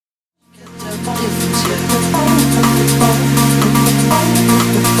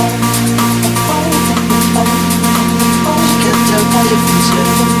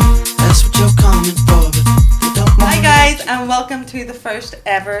Hi guys, and welcome to the first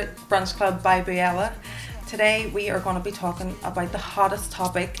ever Brunch Club by Buella. Today we are going to be talking about the hottest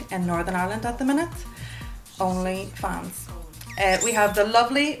topic in Northern Ireland at the minute, OnlyFans. We have the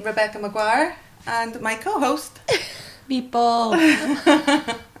lovely Rebecca Maguire and my co-host People.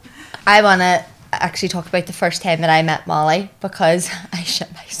 I want to actually talk about the first time that I met Molly because I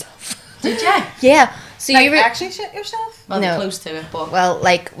shit myself. Did you? Yeah. So like, you actually shit yourself? Well, No. close to it, but... Well,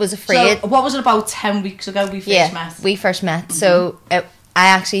 like, was afraid. So, what was it, about 10 weeks ago we first met? We first met. So I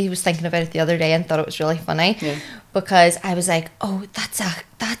actually was thinking about it the other day and thought it was really funny. Yeah. Because I was like, oh,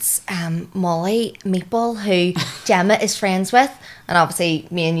 that's Molly Meatball, who Gemma is friends with. And obviously,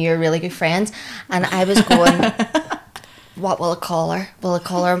 me and you are really good friends. And I was going... What will I call her? Will I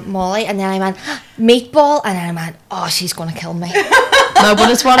call her Molly? And then I went, Meatball. And then I went, oh, she's going to kill me. No,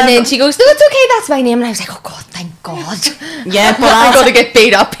 but it's one And then she goes, no, it's okay, that's my name. And I was like, oh, God, thank God. Yeah, but I'm going to get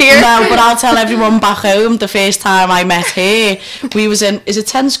beat up here. No, but I'll tell everyone back home, the first time I met her, we was in, is it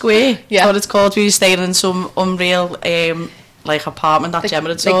 10 Square? Yeah. What it's called. We were staying in some unreal, like, apartment that Gemma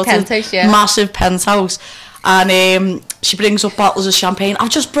had sorted. penthouse, yeah. Massive penthouse. And she brings up bottles of champagne. I've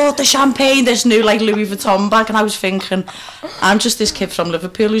just brought the champagne, this new like Louis Vuitton bag, and I was thinking, I'm just this kid from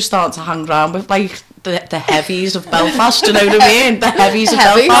Liverpool who's starting to hang around with like the heavies of Belfast. Do you know what I mean? The heavies of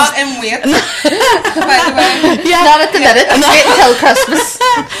Heavies? Belfast. Not in weight, by the way. Yeah. Not at the minute. Wait until Christmas.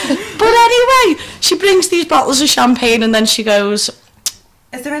 But anyway, she brings these bottles of champagne and then she goes,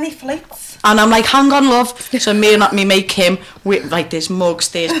 Is there any flights? and I'm like, hang on, love. So me and me mate Kim, we, like, there's mugs,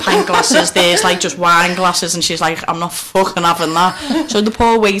 there's pint glasses, there's like just wine glasses, and she's like, I'm not fucking having that. So the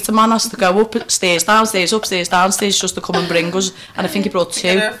poor waiter man has to go upstairs, downstairs, upstairs, downstairs, just to come and bring us. And I think he brought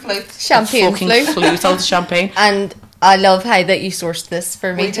Get her two. a flute. Champagne Fucking flute. flute out of champagne. And I love how that you sourced this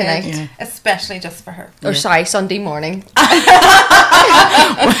for me We tonight. did, especially just for her. Or sorry, Sunday morning.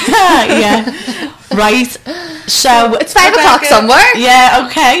 Yeah. Right. So It's 5 o'clock Rebecca. somewhere. yeah,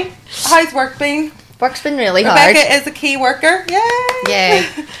 okay. How's work been? Work's been really hard. Rebecca is a key worker. Yay! Yay.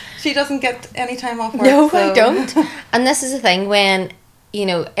 She doesn't get any time off work. No, so. I don't. And this is the thing when, you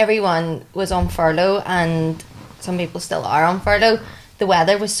know, everyone was on furlough and some people still are on furlough. The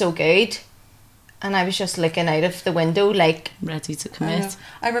weather was so good. And I was just looking out of the window like... Ready to I know. commit.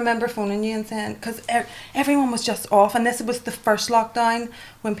 I remember phoning you and saying, because everyone was just off, and this was the first lockdown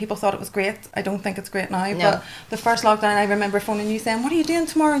when people thought it was great. I don't think it's great now, No. but the first lockdown, I remember phoning you saying, what are you doing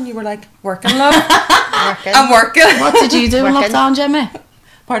tomorrow? And you were like, working, love. Working. I'm working. What did you do in Working. lockdown, Jimmy?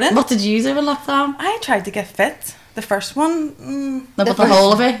 Pardon? What did you do in lockdown? I tried to get fit. The first one, No, but the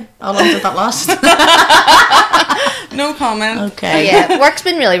whole of it. How long did that last? no comment. Okay. Yeah, work's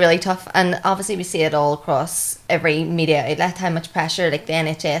been really, really tough. And obviously we see it all across every media outlet, how much pressure like the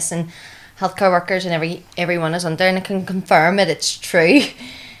NHS and healthcare workers and everyone is under. And I can confirm it, it's true.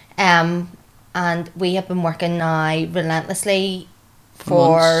 And we have been working now relentlessly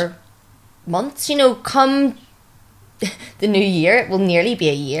for months. You know, come the new year, it will nearly be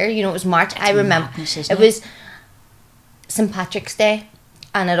a year. You know, it was March. I remember madness, it isn't it? was St. Patrick's Day.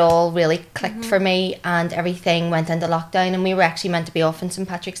 And it all really clicked for me, and everything went into lockdown. And we were actually meant to be off on St.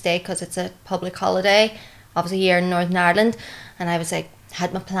 Patrick's Day because it's a public holiday, obviously here in Northern Ireland. And I was like,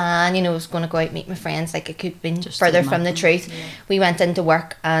 had my plan, you know, I was going to go out and meet my friends. Like, it could have been Just further didn't from the happen, truth. yeah. We went into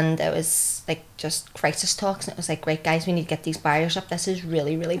work, and it was like just crisis talks. And it was like, right, guys, we need to get these barriers up. This is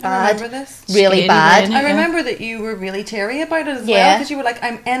really, really I bad. remember this. Really Scary, bad. really. I remember that you were really teary about it as well, Yeah. because you were like,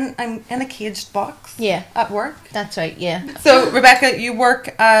 I'm in a caged box Yeah. at work. That's right, yeah. So, Rebecca, you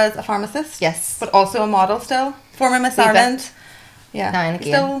work as a pharmacist? Yes. But also a model still? Former Miss Wee bit. Ireland? Yeah. Now and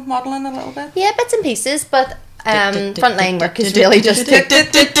again. Still modelling a little bit? Yeah, bits and pieces, but frontline work is really just... Sorry,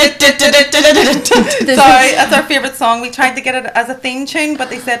 that's our favourite song. We tried to get it as a theme tune, but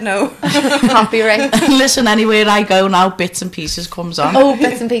they said no. Copyright. Listen, anywhere I go now, bits and pieces comes on. Oh,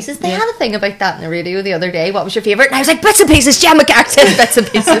 bits and pieces. They had a thing about that in the radio the other day. What was your favourite? And I was like, bits and pieces, Gemma Garrett, bits and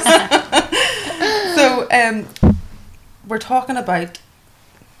pieces. So, we're talking about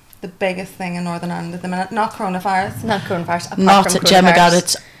the biggest thing in Northern Ireland at the minute, not coronavirus. Not coronavirus. Apart Not from Gemma coronavirus.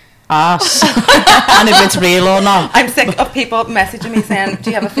 Garrett's ass. And if it's real or not. I'm sick of people messaging me saying,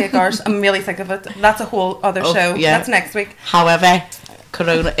 do you have a fake arse? I'm really sick of it. That's a whole other Oh, show. yeah. That's next week. However,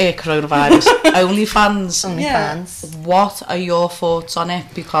 coronavirus. OnlyFans. OnlyFans. What are your thoughts on it?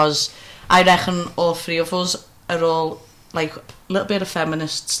 Because I reckon all three of us are all like a little bit of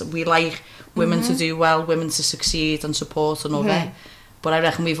feminists. We like women to do well, women to succeed and support another. But I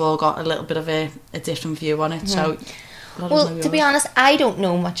reckon we've all got a little bit of a different view on it. So Well, to be honest, I don't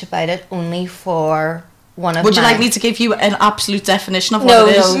know much about it, only for one of Would you my... like me to give you an absolute definition of what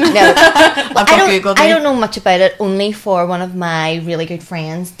it is? No. I've got Googled I it. don't know much about it, only for one of my really good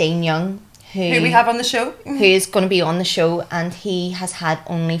friends, Dane Young, Who we have on the show. who is going to be on the show, and he has had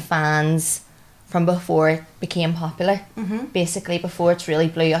OnlyFans from before it became popular, basically before it's really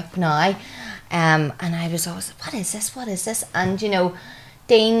blew up now. And I was always, what is this? And, you know,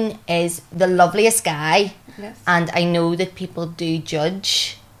 Dane is the loveliest guy, Yes. and I know that people do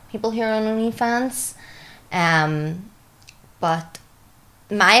judge people who are on OnlyFans. But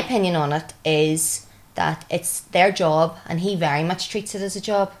my opinion on it is that it's their job, and he very much treats it as a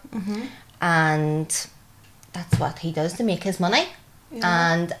job. And that's what he does to make his money.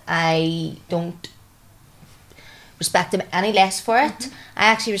 Yeah. And I don't respect him any less for it. I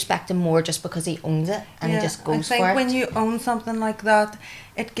actually respect him more just because he owns it and he just goes I think for when it. you own something like that,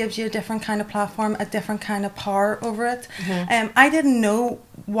 it gives you a different kind of platform, a different kind of power over it. I didn't know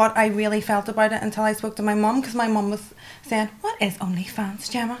what I really felt about it until I spoke to my mum, because my mum was saying, "What is OnlyFans,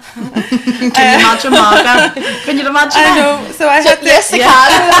 Gemma?" Can you imagine, Margot? Can you imagine? I know. So I had to, Yes, I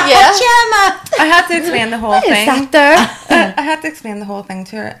can. Yeah. Gemma! I had to explain the whole What is thing. that there? I had to explain the whole thing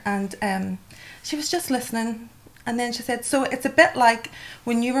to her, and she was just listening. And then she said, so it's a bit like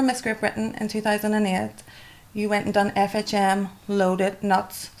when you were Miss Great Britain in 2008, you went and done FHM, Loaded,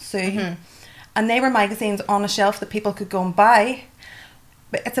 Nuts, Sue, and they were magazines on a shelf that people could go and buy.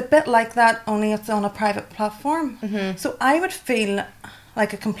 But it's a bit like that, only it's on a private platform. So I would feel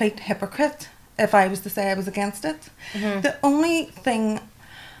like a complete hypocrite if I was to say I was against it. The only thing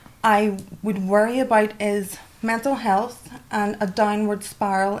I would worry about is mental health and a downward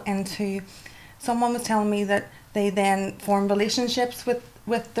spiral into... Someone was telling me that they then form relationships with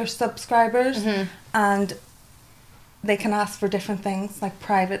their subscribers, and they can ask for different things like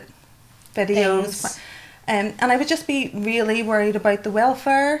private videos. And I would just be really worried about the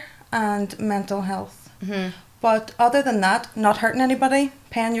welfare and mental health. But other than that, not hurting anybody,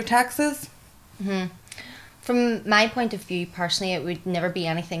 paying your taxes. From my point of view, personally, it would never be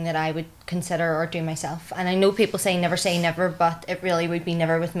anything that I would consider or do myself. And I know people say never, but it really would be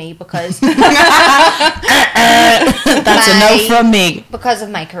never with me, because That's a no from me. because of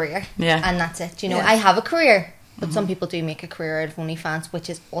my career. Yeah. And that's it. You know, Yeah. I have a career, but some people do make a career out of OnlyFans, which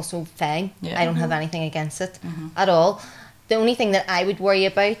is also fine. Yeah. I don't have anything against it at all. The only thing that I would worry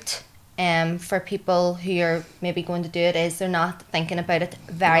about for people who are maybe going to do it is they're not thinking about it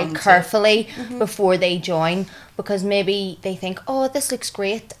very carefully before they join, because maybe they think, oh, this looks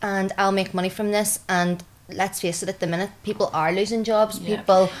great and I'll make money from this, and let's face it, at the minute people are losing jobs. Yeah.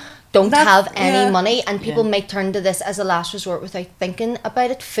 People don't That's- have any yeah. money, and people Yeah. might turn to this as a last resort without thinking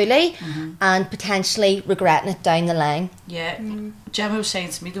about it fully and potentially regretting it down the line, Yeah. Gemma was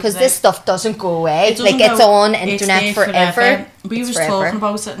saying to me the because other day, this stuff doesn't go away. it doesn't Like, it's go- on it's internet there forever. We It's was forever. talking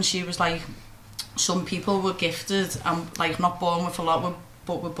about it, and she was like, some people were gifted and like not born with a lot,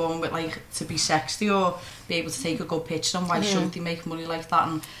 but were born with like to be sexy or be able to take a good picture, and why shouldn't they make money like that?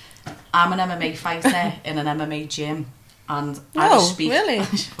 And I'm an MMA fighter in an MMA gym, and I was speaking. Really?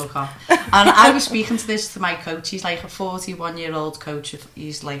 Fuck off. And I was speaking to this to my coach. He's like a 41-year-old coach.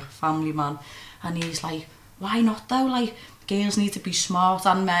 He's like a family man, and he's like, why not though? Like, girls need to be smart,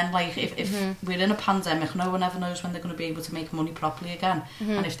 and men, like, if we're in a pandemic, no one ever knows when they're going to be able to make money properly again,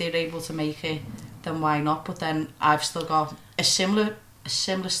 and if they're able to make it, then why not? But then I've still got a similar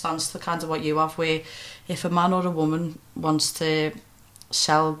stance to kind of what you have, where if a man or a woman wants to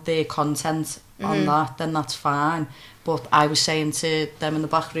sell their content on that, then that's fine. But I was saying to them in the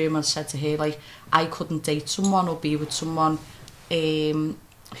back room, I said to her, like, I couldn't date someone or be with someone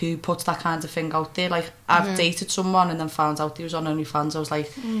who puts that kind of thing out there. Like, I've dated someone and then found out he was on OnlyFans. I was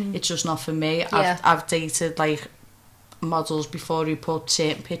like, it's just not for me. Yeah. I've dated like models before who put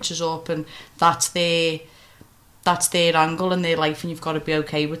certain pictures up, and that's their angle in their life, and you've got to be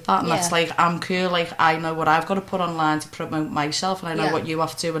okay with that. And Yeah. that's like, I'm cool, like, I know what I've got to put online to promote myself, and I know Yeah. what you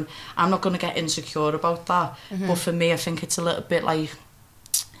have to, and I'm not going to get insecure about that. But for me, I think it's a little bit like,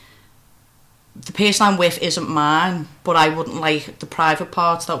 the person I'm with isn't mine, but I wouldn't like the private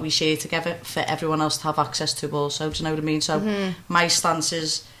parts that we share together for everyone else to have access to also. Do you know what I mean? So my stance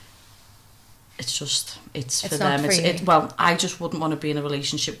is, it's for not them. for you. Well, I just wouldn't want to be in a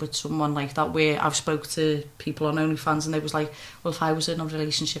relationship with someone like that, where I've spoke to people on OnlyFans and they was like, well, if I was in a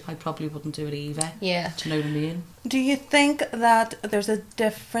relationship, I probably wouldn't do it either. Yeah. Do you know what I mean? Do you think that there's a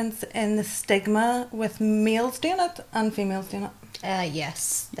difference in the stigma with males doing it and females doing it?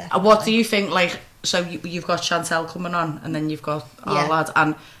 Yes, definitely. What do you think, like, so you've got Chantel coming on, and then you've got our Yeah. lad,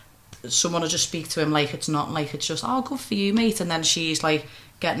 and someone will just speak to him like it's not, like it's just, oh, good for you, mate, and then she's like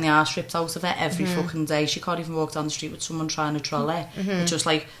getting the arse ripped out of her every fucking day. She can't even walk down the street with someone trying to troll her. It's just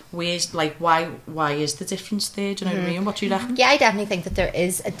like, where's, like, why is the difference there? Do you know what I mean? What do you reckon? Yeah, I definitely think that there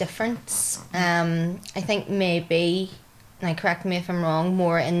is a difference. I think maybe, now correct me if I'm wrong,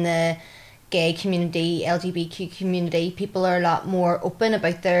 more in the gay community, LGBTQ community, people are a lot more open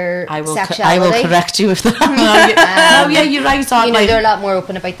about their sexuality. I will correct you with that. No, yeah, you're right. You know, they're a lot more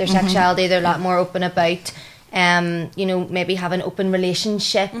open about their sexuality. They're a lot more open about, you know, maybe having open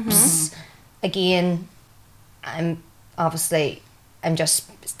relationships. Again, I'm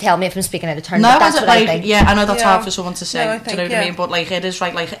just, tell me if I'm speaking out of turn. No, but that's what I think. Yeah, I know that's hard for someone to say. No, do you know what I mean? But like, it is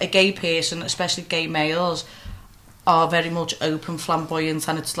right. Like, a gay person, especially gay males, are very much open, flamboyant,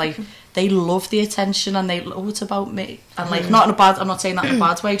 and it's like they love the attention, and they, oh, it's about me, and like, not in a bad, I'm not saying that in a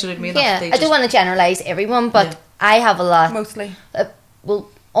bad way, do you know what I mean? Yeah, They I don't want to generalise everyone, but I have a lot. Mostly.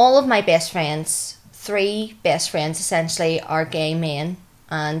 Well, all of my best friends, 3 best friends essentially, are gay men,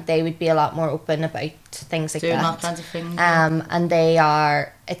 and they would be a lot more open about things like doing that. that kind of thing. And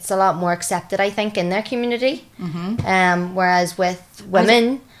it's a lot more accepted, I think, in their community. Whereas with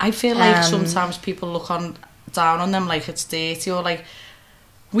women, I feel like sometimes people look down on them like it's dirty, or like,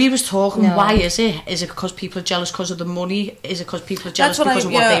 we was talking, why is it? Is it because people are jealous because of the money? Is it because people are jealous because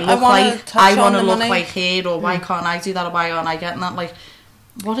of what they look like? I want to look like her, or why can't I do that, or why aren't I getting that? Like,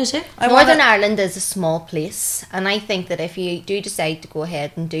 what is it? Northern Ireland is a small place, and I think that if you do decide to go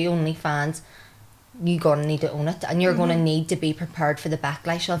ahead and do OnlyFans, you're going to need to own it, and you're going to need to be prepared for the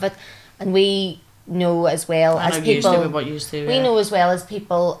backlash of it. And we know as well as people, we know as well as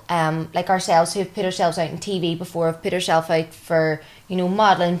people like ourselves, who've put ourselves out in TV before, have put ourselves out for, you know,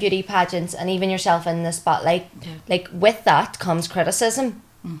 modelling, beauty pageants, and even yourself in the spotlight. Like, with that comes criticism,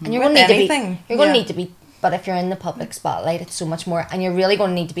 and you're going to need to be. You're going to need to be. But if you're in the public spotlight, it's so much more, and you're really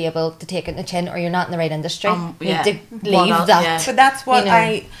going to need to be able to take it in the chin, or you're not in the right industry. You need to leave that. But that's what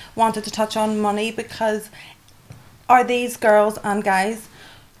I wanted to touch on, money, because are these girls and guys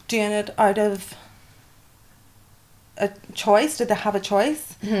doing it out of a choice? Did they have a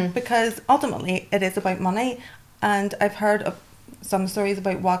choice? Because ultimately it is about money, and I've heard of some stories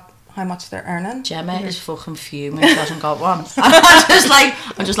about how much they're earning. Gemma is fucking fuming. She hasn't got one. I'm just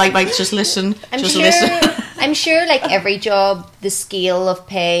like, just listen. Listen. I'm sure, like every job, the scale of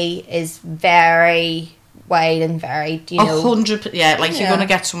pay is very wide and varied. You know, 100%. Yeah, like you're gonna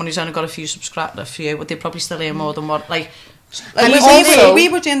get someone who's only got a few, but they probably still earn more than what, like. We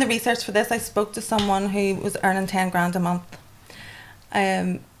were doing the research for this. I spoke to someone who was earning 10 grand a month.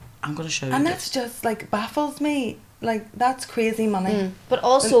 I'm going to show you. And that's just like baffles me. Like, that's crazy money. But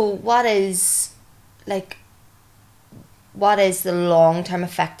also, what is the long term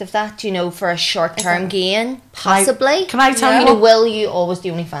effect of that? You know, for a short term gain, possibly. Can I tell you? You know, will you always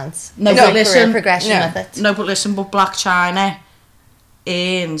do OnlyFans? No, but listen. Career progression with it. No, but listen. But Black China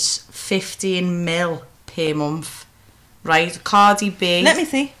earns 15 mil per month. Right, Cardi B. Let me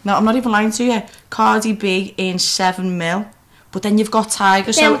see. No, I'm not even lying to you. Cardi B earns 7 mil, but then you've got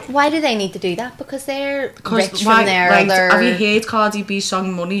Tiger. Then why do they need to do that? Because they're rich from their other. Have you heard Cardi B's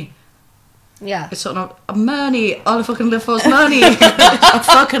song "Money"? Yeah. It's sort of money. All I fucking live for is money. I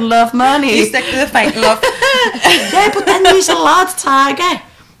fucking love money. You stick to the fight, love. Yeah, but then there's a lad Tiger,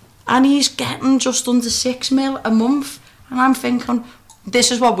 and he's getting just under 6 mil a month, and I'm thinking,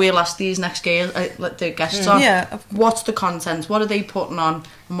 this is what we'll ask these next the guests on. Yeah. What's the content? What are they putting on?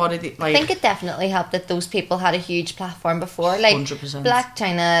 And what are they like? I think it definitely helped that those people had a huge platform before. Like 100%. Black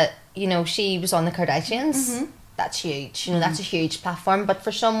China, you know, she was on the Kardashians. That's huge. You know, that's a huge platform. But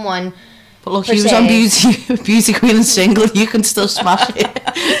for someone, but look, he was on Beauty Queen and Single. You can still smash it.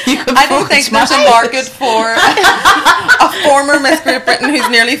 I don't think there's a market for a former Miss Great Britain who's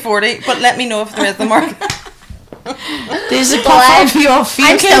nearly 40. But let me know if there is a market. There's a platform for your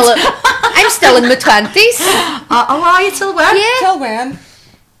few kids. I'm still in my 20s. Are you till when? Yeah. Till when?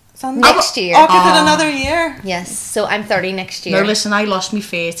 Next year. Or is it another year? Yes, so I'm 30 next year. No, listen, I lost my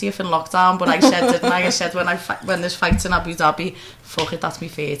 30th in lockdown, but I said, didn't I? I said when there's fights in Abu Dhabi, fuck it, that's my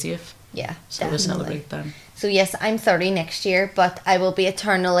 30th. Yeah, so we'll celebrate then. So yes, I'm 30 next year, but I will be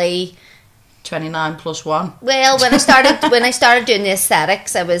eternally 29 plus 1. Well, when I started doing the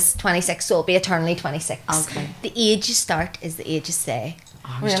aesthetics, I was 26, so I'll be eternally 26. Okay. The age you start is the age you stay.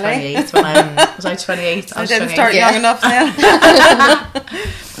 Oh, I was 28 when I was 28. I didn't start young enough then.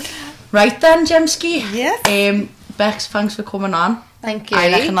 Right then, Jemski. Yes. Bex, thanks for coming on. Thank you. I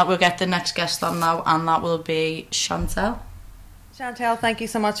reckon that we'll get the next guest on now, and that will be Chantel. Chantel, thank you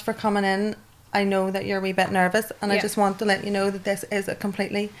so much for coming in. I know that you're a wee bit nervous, and I just want to let you know that this is a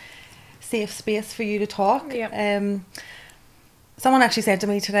completely safe space for you to talk. Yeah. Someone actually said to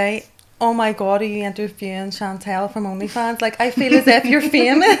me today, oh my god, are you interviewing Chantel from OnlyFans? Like, I feel as if you're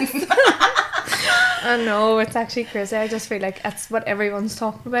famous. I know, it's actually crazy. I just feel like that's what everyone's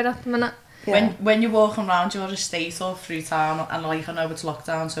talking about at the minute. Yeah. When you're walking around your estate or through town, and like I know it's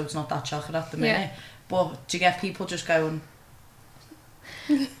lockdown, so it's not that chocolate at the minute, but do you get people just going?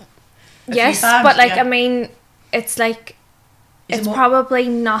 Yes, times, but like yeah. I mean, it's like Is it it's more- probably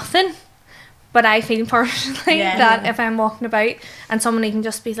nothing. But I feel personally Yeah. that if I'm walking about and someone can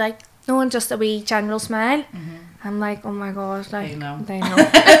just be like, no, and just a wee general smile, I'm like, oh my god, like They know.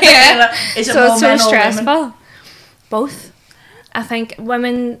 yeah. Is it So more it's so men or stressful. women? Both. I think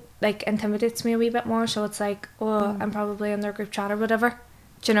women like intimidates me a wee bit more, so it's like, oh, I'm probably in their group chat or whatever.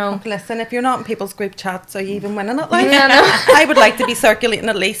 Do you know? Listen, if you're not in people's group chats, are you even winning it? Like, Yeah, no. I would like to be circulating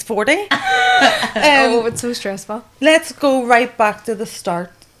at least 40. Oh, it's so stressful. Let's go right back to the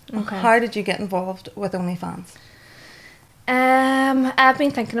start. Okay. How did you get involved with OnlyFans? I've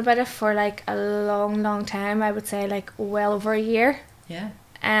been thinking about it for like a long time. I would say like well over a year. Yeah.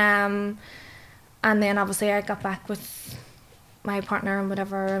 And then obviously I got back with my partner and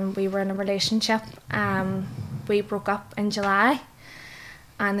whatever, and we were in a relationship. We broke up in July,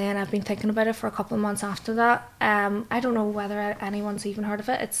 and then I've been thinking about it for a couple of months after that. I don't know whether anyone's even heard of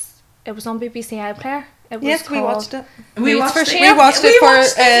it. It was on BBC iPlayer. It was Yes, we called watched it. We Nudes watched for it. Shame. We watched We it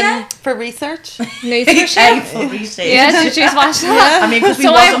watched it, for research. Nudes for Hey, Shame. for research. Yeah, did you watch that? I mean, because we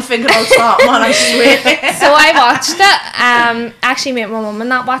So I- wasn't thinking about that, man, I swear. So I watched it. Actually made my mum and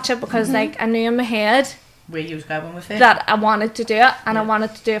not watch it because like I knew in my head Where you was going with it? that I wanted to do it, and I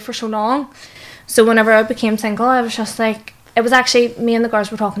wanted to do it for so long. So whenever I became single, I was just like, it was actually me and the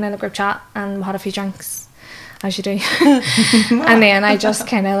girls were talking in a group chat and we had a few drinks, as you do. And then I just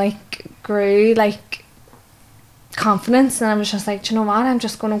kind of like grew like confidence, and I was just like, do you know what, I'm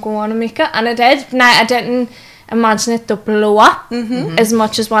just going to go on and make it. And I did. Now I didn't imagine it to blow up as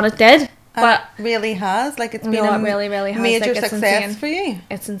much as what it did, but It really has. Like, it's been No, a it really, really has. major Like, it's success insane. for you.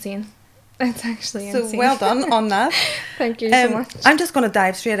 it's insane. It's actually So insane. well done on that. Thank you so much. I'm just going to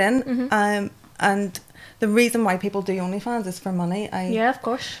dive straight in. And the reason why people do OnlyFans is for money. Yeah, of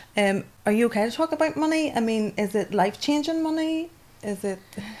course. Are you okay to talk about money? I mean, is it life-changing money? Is it...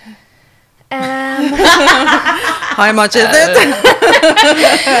 How much is it?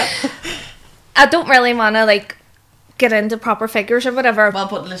 I don't really want to like get into proper figures or whatever. Well,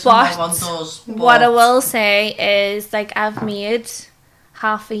 but listen, But no one does. what I but- will say is like I've made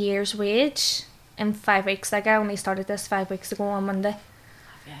half a year's wage in 5 weeks. Like I only started this 5 weeks ago on Monday.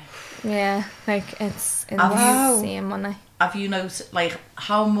 Yeah, like it's Wow. insane money. Have you noticed, like,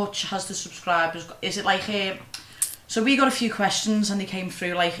 how much has the subscribers got? Is it like so we got a few questions and they came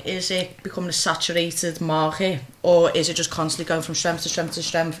through, like, is it becoming a saturated market, or is it just constantly going from strength to strength to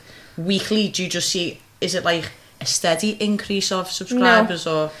strength weekly? Do you just see, is it like a steady increase of subscribers?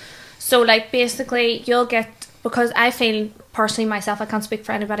 Or So like basically you'll get, because I feel personally myself, I can't speak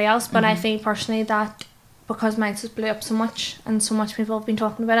for anybody else, but I feel personally that because mine has blew up so much and so much people have been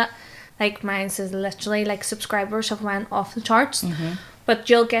talking about it, like mine is literally like subscribers have went off the charts. But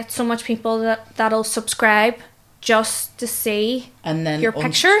you'll get so much people that'll subscribe just to see and then your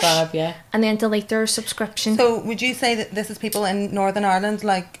pictures unsubscribe, yeah. and then delete their subscription. So would you say that this is people in Northern Ireland,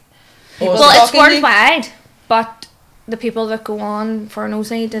 like... Or- people Well, it's stalking you? worldwide, but the people that go on for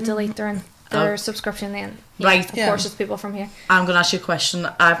nosy to delete their Oh. subscription then. Right. Of Yeah. course it's people from here. I'm going to ask you a question.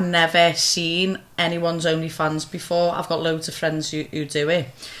 I've never seen anyone's OnlyFans before. I've got loads of friends who do it.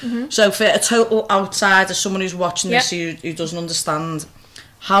 So for a total outsider, someone who's watching this who doesn't understand,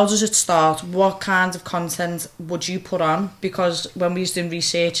 how does it start? What kind of content would you put on? Because when we was doing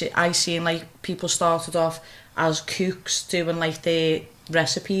research, I seen like people started off as cooks doing like their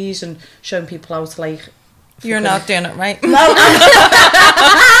recipes and showing people how to like... You're not doing it right.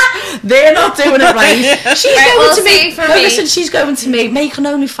 They're not doing it right. She's Right, going well, to see, me. for No, me- listen, she's going to me make an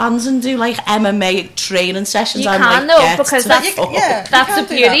OnlyFans and do like MMA training sessions. You I'm can like, though, get because to that's- the fuck. yeah. That's can't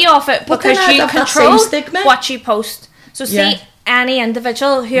the do beauty of it, But because then I'd you have that control same stigma. what you post. So see, Yeah. any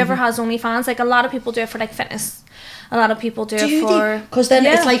individual, whoever has OnlyFans, like a lot of people do it for like fitness. A lot of people do it for... Because then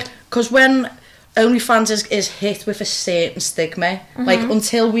Yeah. it's like, because when OnlyFans is hit with a certain stigma, like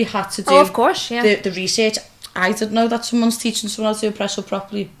until we had to do Oh, of course, yeah. the research, I didn't know that someone's teaching someone how to impress up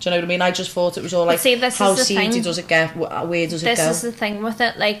properly. Do you know what I mean? I just thought it was all like, see, this how is the seedy thing. does it get? Where does it This go? is the thing with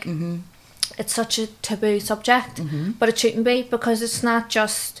it, like, it's such a taboo subject, but it shouldn't be, because it's not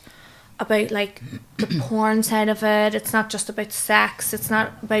just about like the porn side of it, it's not just about sex, it's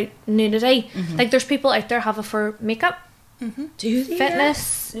not about nudity. Like there's people out there have it for makeup, Do they?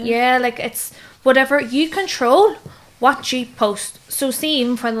 fitness, yeah, like it's whatever. You control what you post. So see,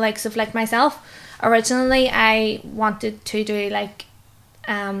 even for the likes of like myself, originally I wanted to do like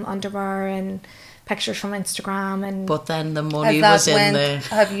underwear and pictures from Instagram and But then the Has money that was in went, there.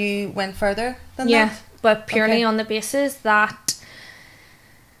 have you went further than yeah, that? but purely Okay. on the basis that,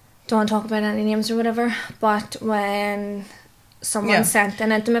 don't want to talk about any names or whatever, but when someone Yeah. sent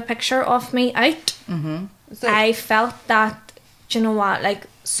an intimate picture of me out, So, I felt that, do you know what, like,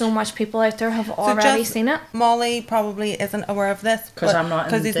 so much people out there have already just- seen it. Molly probably isn't aware of this 'Cause but- I'm not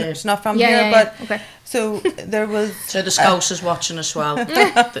in 'cause he's the- she's not from Yeah, here. yeah, But yeah. Okay. so there was So the Scouse is watching as well.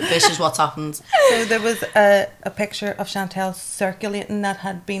 This is what's happened. a picture of Chantel circulating that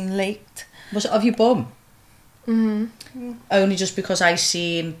had been leaked. Was it of your bum? Only just because I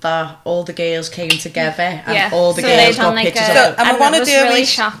seen that all the girls came together and Yeah, all the so girls they got done like pictures a, of So, it. and we and wanna it was do a really wee-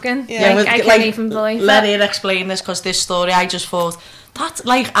 shocking. Yeah. Like, I can't even believe let it. her explain this, because this story, I just thought that,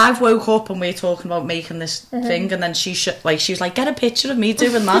 like, I've woke up and we're talking about making this thing, and then she was like, get a picture of me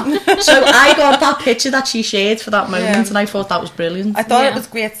doing that. So I got that picture that she shared for that moment, Yeah. and I thought that was brilliant. I thought it Yeah. was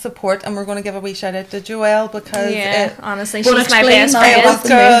great support, and we're going to give a wee shout out to Joelle because Yeah, it, honestly, But she's my explain best that. friend. It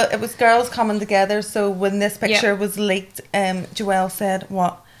was it was girls coming together. So when this picture was leaked, Joelle said,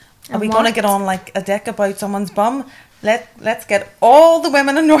 "What are And we going to what? get on like a dick about someone's bum? Let's get all the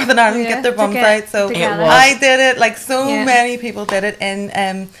women in Northern Ireland Yeah, get their to bums get out." So together. It was. I did it. Like so Yeah. many people did it.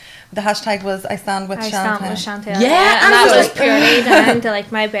 And the hashtag was I stand with I Chantel. stand with Chantel. Yeah, and I that was was like- purely down to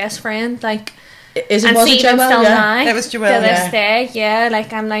like my best friend. Like, Is it, and was see it even Joelle? still Yeah. now, It was to Joelle, this yeah. day, yeah.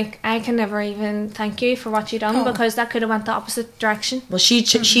 Like, I'm like, I can never even thank you for what you done Oh. because that could have went the opposite direction. Well, she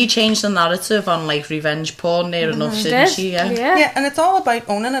changed the narrative on, like, revenge porn near enough, didn't Did? she? Yeah. Yeah, and it's all about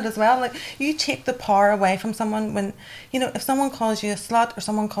owning it as well. Like you take the power away from someone when if someone calls you a slut or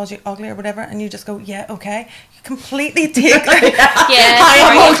someone calls you ugly or whatever, and you just go, yeah, okay. You completely take. Yeah, I am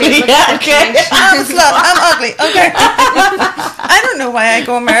sorry, ugly, people yeah, think okay. it's- I'm a slut. I'm ugly. Okay. I don't know why I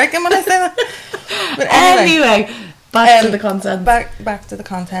go American when I say that. But Anyway, back to um, the content. Back to the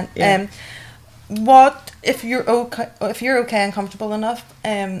content. Yeah. What if you're okay and comfortable enough?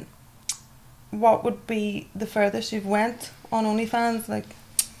 What would be the furthest you've went on OnlyFans? Like,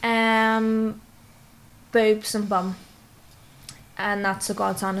 boobs and bum, and that's a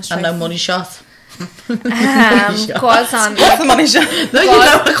God's honest And truth. no money shot. God's honest. what's the money shot? No, you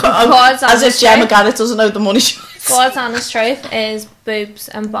God- know, God's as if honest Gemma truth. Garrett doesn't know the money shot. God's honest truth is boobs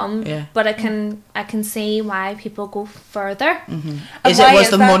and bum. Yeah. But I can see why people go further. And Is why it was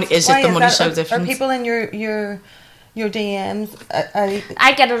the that? money? Is Why it the money that? so Are different? people in your DMs?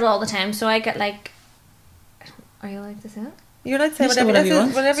 I get it all the time, so I get like. Are you allowed to say it? You're allowed to say You say whatever, whatever it you is,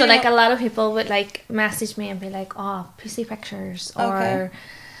 want. whatever So you like want. a lot of people would like message me and be like, "Oh, pussy pictures" or Okay.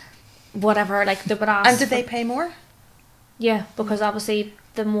 whatever. Like they would ask. And did they pay more? Yeah, because obviously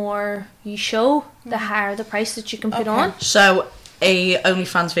the more you show, the higher the price that you can put Okay. on. So a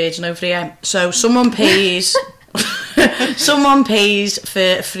OnlyFans virgin over here. So someone pays someone pays for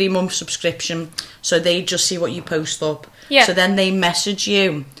a 3-month subscription, so they just see what you post up. Yeah. So then they message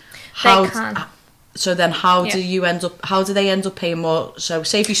you. They can. So then how Yeah. do you end up? How do they end up paying more? So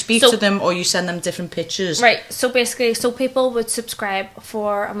say if you speak So- to them or you send them different pictures. Right. So basically, people would subscribe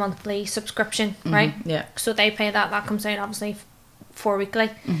for a monthly subscription, right? Yeah. So they pay that. That comes out obviously for weekly.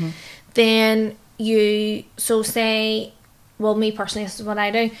 Then you say, well, me personally, this is what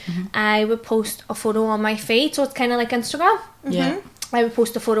I do. I would post a photo on my feed, so it's kind of like Instagram. Yeah. I would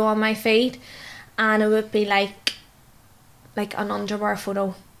post a photo on my feed, and it would be like an underwear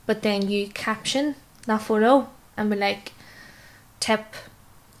photo, but then you caption that photo and be like, tip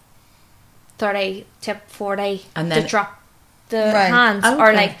 30, tip 40, And to then- drop the Right. hands, or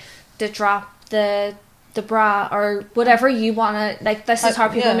Okay. like to drop the bra, or whatever you want to, like, this is how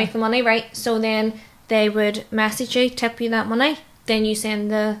people yeah. make the money, right? So then they would message you, tip you that money, then you send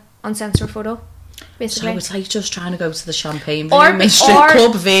the uncensored photo, So basically. it's like just trying to go to the champagne Or- room and strip or-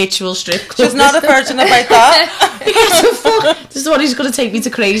 club, virtual strip club. She's not a virgin about that. This is what he's going to take me to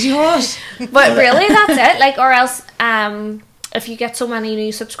Crazy Horse. But really, that's it. Like, or else, if you get so many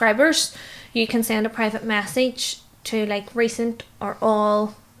new subscribers, you can send a private message to like recent or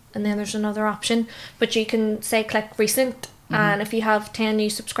all, and then there's another option. But you can say click recent, and if you have 10 new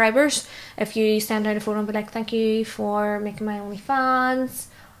subscribers, if you send out a photo and be like, thank you for making my OnlyFans,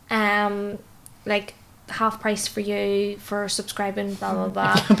 like half price for you for subscribing, blah blah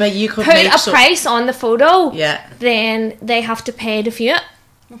blah. But you could Put make a some. price on the photo, Yeah. then they have to pay to view it.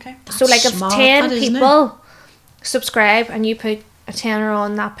 Okay. So like if smart, 10 that, isn't it? people subscribe and you put a tenner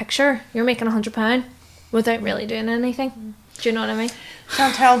on that picture, you're making £100 without really doing anything. Do you know what I mean?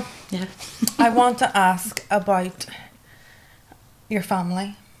 Chantel, Yeah. I want to ask about your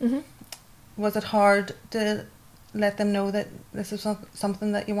family. Was it hard to let them know that this is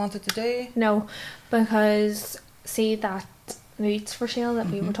something that you wanted to do? No, because see that nudes for sale that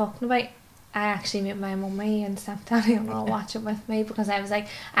we were talking about, I actually made my mummy and stepdaddy and all watch it with me, because I was like,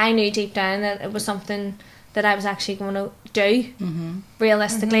 I knew deep down that it was something that I was actually going to do.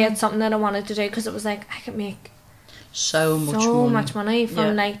 Realistically, it's something that I wanted to do, because it was like, I could make so much money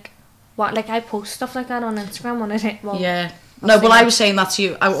from like what, like I post stuff like that on Instagram when I take, well, no, well, I was saying that to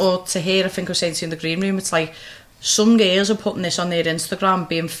you, or to her, I think I was saying to you in the green room, it's like, some girls are putting this on their Instagram,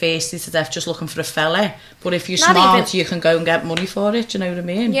 being feisty to death, just looking for a fella. But if you're Not smart, even- you can go and get money for it. Do you know what I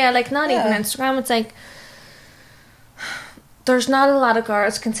mean? Yeah, like not even Instagram. It's like, there's not a lot of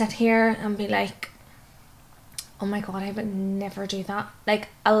girls can sit here and be like, oh my god, I would never do that. Like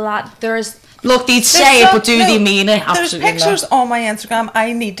a lot, there's. Look, they'd say it, but do they mean it? There's Absolutely pictures not. on my Instagram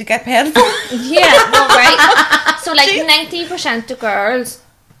I need to get paid for. Yeah, well, right. So like 90% of girls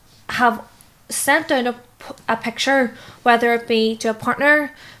have sent out a picture, whether it be to a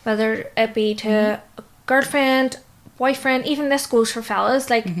partner, whether it be to a girlfriend, boyfriend, even this goes for fellas,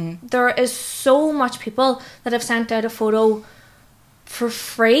 like there is so much people that have sent out a photo for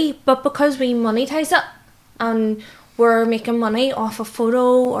free, but because we monetize it and we're making money off a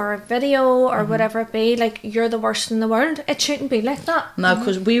photo or a video or whatever it be, like you're the worst in the world. It shouldn't be like that. No,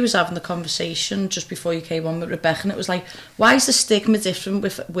 because we was having the conversation just before you came on with Rebecca, and it was like, why is the stigma different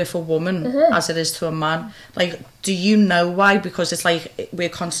with a woman as it is to a man? Like, do you know why? Because it's like we're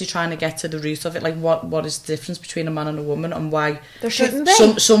constantly trying to get to the root of it. Like, what is the difference between a man and a woman, and why There shouldn't be.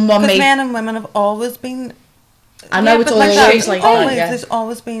 someone Because may. men and women have always been. I know Yeah, it's but like always that, like always, that. Yeah. there's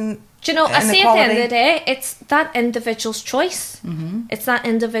always been. Do you know, I say at the end of inequality. the day, it's that individual's choice. It's that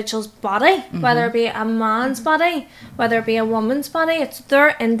individual's body, whether it be a man's body, whether it be a woman's body. It's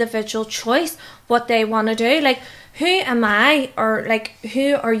their individual choice, what they want to do. Like, who am I, or like,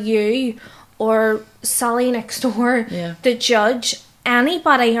 who are you, or Sally next door to judge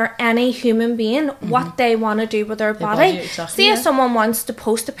anybody or any human being what they want to do with their body? exactly, See, if someone wants to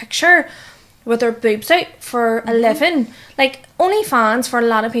post a picture with their boobs out for a living, like OnlyFans for a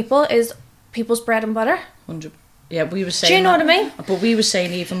lot of people is people's bread and butter. 100. Yeah, we were saying. Do you know that, what I mean? But we were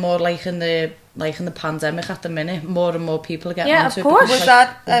saying even more like in the pandemic at the minute, more and more people are getting Yeah, into of it. course. Was because,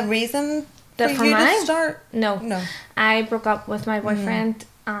 like, that a reason That for for you mine? to start? No, No. I broke up with my boyfriend,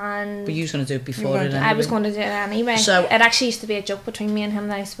 and But you was going to do it before were it. I was anyway. going to do it anyway. So- it actually used to be a joke between me and him.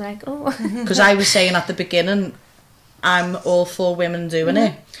 And I used to be like, oh, Because I was saying at the beginning, I'm all for women doing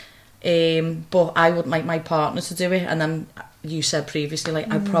it, but I wouldn't like my partner to do it. And then you said previously,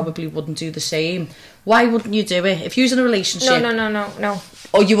 like, I probably wouldn't do the same. Why wouldn't you do it? If you was in a relationship, no.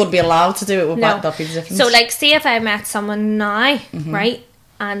 or you wouldn't be allowed to do it, would No. that be the difference? So, like, see if I met someone now, right,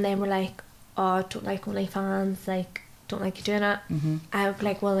 and they were like, oh, I don't like OnlyFans, like, don't like you doing it. I would be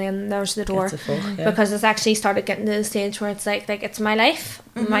like, well, then there's the door. Get the fuck, yeah. Because it's actually started getting to the stage where it's like it's my life,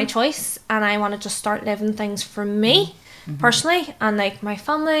 my choice, and I want to just start living things for me personally, and like my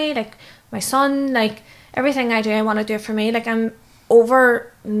family, like my son, like everything I do, I want to do it for me. Like, I'm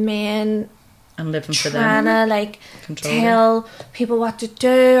over men and living for trying them. to like Control tell people what to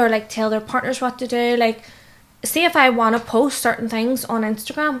do, or like tell their partners what to do. Like, see if I want to post certain things on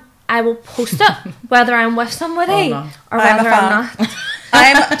Instagram, I will post it whether I'm with somebody Oh, no. or I'm a whether fan. I'm not.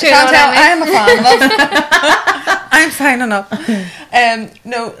 I'm Do you know what Chantal, I I'm a fan. I'm signing up.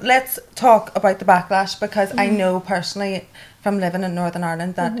 No, let's talk about the backlash, because I know personally from living in Northern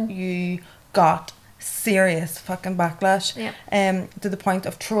Ireland that you got serious fucking backlash. Yep. To the point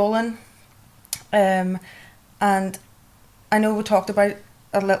of trolling. And I know we talked about it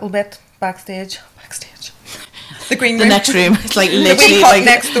a little bit backstage. The green The room. next room, it's like wee literally hut like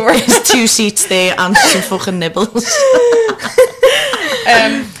next door. There's 2 seats there and some fucking nibbles.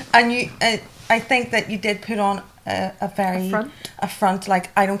 And you, I think that you did put on a very A front. like,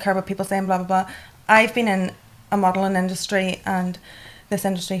 I don't care what people say and blah blah blah. I've been in a modelling industry and this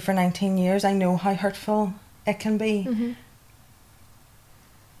industry for 19 years. I know how hurtful it can be.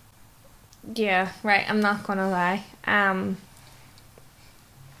 Yeah, right. I'm not gonna lie.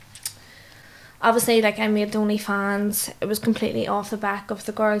 Obviously, like, I made the OnlyFans. It was completely off the back of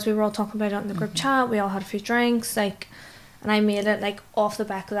the girls. We were all talking about it in the group chat. We all had a few drinks, like, and I made it like off the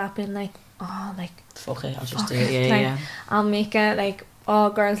back of that, being like, oh, like, Fuck it, I'll just fuck do it. it, Yeah, like, yeah. I'll make it, like,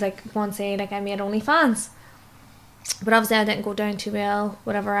 all girls like one say like I made OnlyFans, but obviously I didn't go down too well,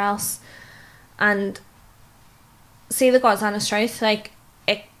 whatever else. And see, the God's honest truth, like,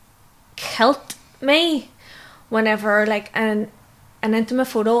 it killed me whenever like an intimate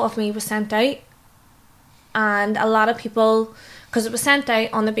photo of me was sent out, and a lot of people, because it was sent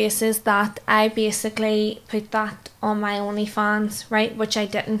out on the basis that I basically put that on my OnlyFans, right, which I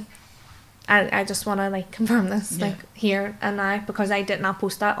didn't. I just want to like confirm this like here and now, because I did not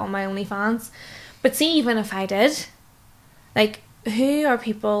post that on my OnlyFans. But see, even if I did, Like, who are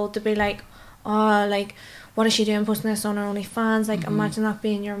people to be like, oh, like, what is she doing posting this on her OnlyFans? Like, imagine that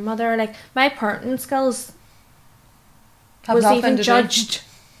being your mother. Like, my parenting skills Have was nothing even to do. judged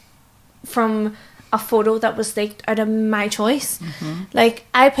from a photo that was leaked out of my choice. Like,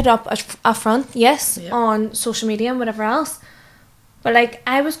 I put up a front, yes, Yeah. on social media and whatever else, but like,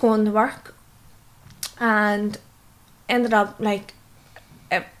 I was going to work and ended up like,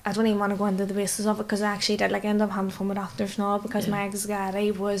 I don't even want to go into the basis of it, because I actually did like end up having to phone my doctors now because my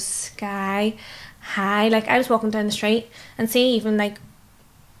anxiety was sky high. Like, I was walking down the street and see even like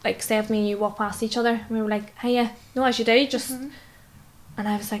say if me and you walk past each other and we were like, hey, yeah, no, as you do, just and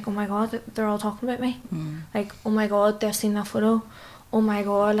I was like, oh my god, they're all talking about me. Like, oh my god, they've seen that photo. Oh my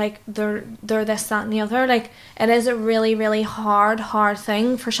god, like they're this, that and the other. Like, it is a really, really hard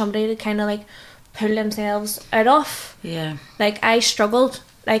thing for somebody to kind of like pull themselves out of. Yeah. Like, I struggled.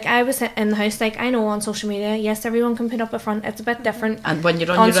 Like, I was in the house, like, I know on social media, yes, everyone can put up a front. It's a bit different. And when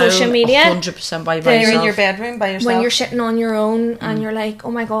you're on your social own, media, 100% by You're yourself. in your bedroom by yourself. when you're sitting on your own and you're like,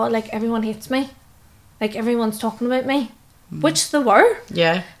 oh my god, like, everyone hates me. Like, everyone's talking about me. Which they were.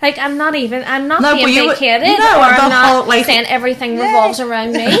 Yeah. Like, I'm not No, being but you were- big-headed, no, or the I'm not whole, like- saying everything revolves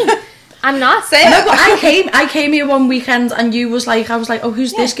around me. I'm not. No, but I came here one weekend and you was like, I was like, oh,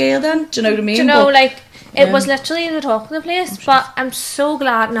 who's this girl then? Do you know what I mean? Do you know, But- like, it Yeah. was literally the talk of the place. But I'm so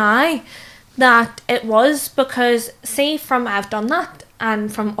glad now that it was, because, see, from I've done that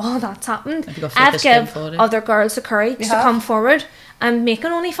and from all that's happened, Have you got thicker I've skin given for it? other girls the courage You to have? come forward and make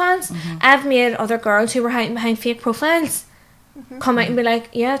an OnlyFans. I've made other girls who were hiding behind fake profiles come out and be like,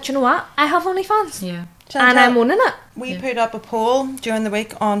 yeah, do you know what? I have OnlyFans. Yeah. And I'm owning it. We put up a poll during the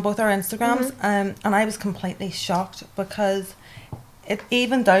week on both our Instagrams, and I was completely shocked because it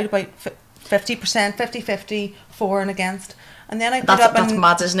evened out about 50%, 50-50, for and against. And then I put That's up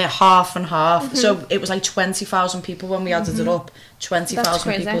mad, isn't it? Half and half. So it was like 20,000 people when we added it up. 20,000 That's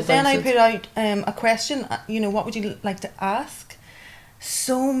crazy. people then I voted. put out a question, what would you like to ask?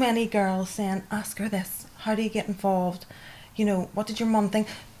 So many girls saying, ask her this. How do you get involved? What did your mum think?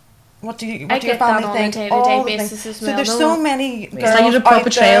 What do your get family that on a think? day-to-day All the basis things. as well, So there's though. so many girls like you're a proper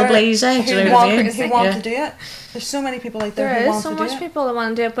out there trailblazer, do you who know what I want, mean? who want Yeah. to do it. There's so many people out there, There who is want so to do much it. people that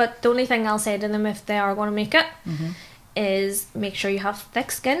want to do it, but the only thing I'll say to them if they are going to make it is make sure you have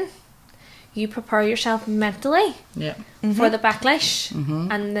thick skin. You prepare yourself mentally Yeah. for the backlash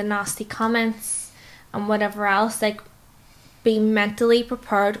and the nasty comments and whatever else. Like, be mentally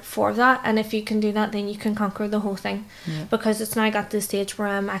prepared for that, and if you can do that, then you can conquer the whole thing. Yeah. Because it's now got to the stage where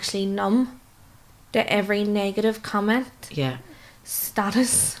I'm actually numb to every negative comment, Yeah.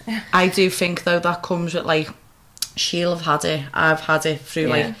 status. I do think though that comes with like, she'll have had it, I've had it through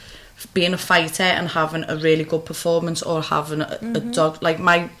Yeah. like being a fighter and having a really good performance, or having a dog. Like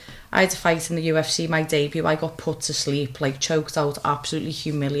I had a fight in the UFC, my debut, I got put to sleep, like choked out, absolutely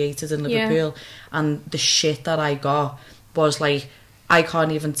humiliated in Yeah. Liverpool, and the shit that I got was like, I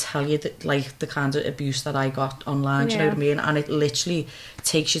can't even tell you that, like, the kind of abuse that I got online. Do you know what I mean? And it literally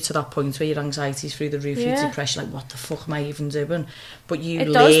takes you to that point where your anxiety's through the roof, your Yeah. depression, like, what the fuck am I even doing? But you It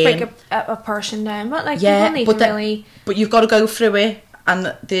learn, does break a person down, but like, yeah, people need but to really, but you've got to go through it,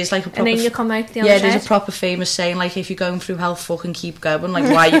 and there's like a proper and then you come out the other yeah, side. there's a proper famous saying, like, if you're going through hell, fucking keep going. Like,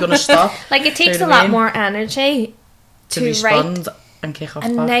 why are you going to stop? Like, it takes You a know what I lot mean? more energy to to respond write and kick off a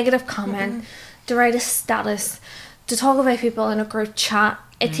back. negative comment, to write a status, to talk about people in a group chat.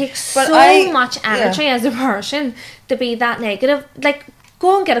 It takes But so much energy as a person to be that negative. Like,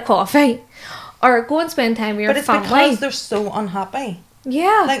 go and get a coffee, or go and spend time with your But it's family. because they're so unhappy.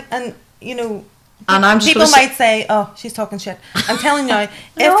 Yeah. Like, and And I'm just people gonna say- might say, "Oh, she's talking shit." I'm telling you, if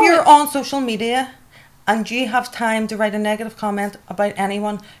No. you're on social media and you have time to write a negative comment about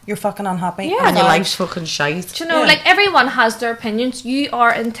anyone, you're fucking unhappy. Yeah. I'm and your sorry. life's fucking shite. Do you know, Yeah. like, everyone has their opinions. You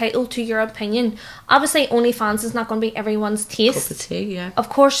are entitled to your opinion. Obviously, OnlyFans is not going to be everyone's Cup taste. of tea, yeah. Of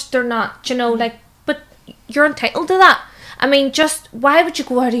course they're not, do you know, like, but you're entitled to that. I mean, just why would you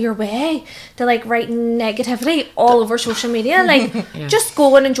go out of your way to like write negativity all over social media? Like, Yeah. just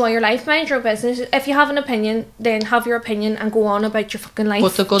go and enjoy your life, mind your business. If you have an opinion, then have your opinion and go on about your fucking life.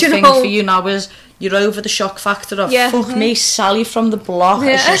 But the good Do you thing know? for you now is you're over the shock factor of, Yeah. fuck me, Sally from the block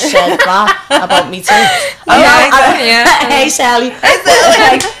Yeah. has just said that about me too. Yeah. Hey Sally. Hey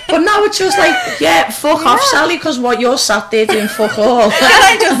Sally. But now it's just like, yeah, fuck off Sally, because what you're sat there doing fuck all. Can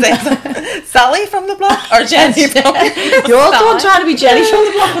I just say Sally from the block or Jenny from You're the one trying to be Jenny from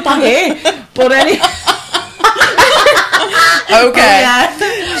the block with that hair. But anyway. Okay.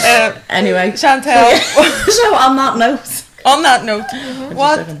 Yeah. Anyway. Chantel, So on that note. on that note,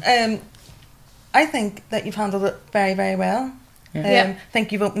 what joking. I think that you've handled it very, very well. Yeah. I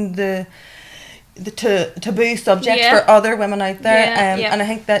think you've opened the the taboo subject Yeah. for other women out there. Yeah, yeah. And I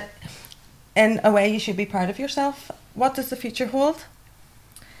think that in a way you should be proud of yourself. What does the future hold?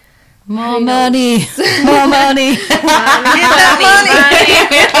 More money, more money.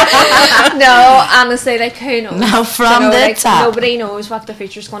 No, honestly, like, who knows? Now from the like, top. nobody knows what the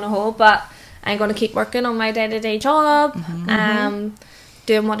future's going to hold, but I'm going to keep working on my day-to-day job,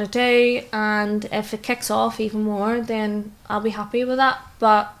 doing what I do, and if it kicks off even more, then I'll be happy with that.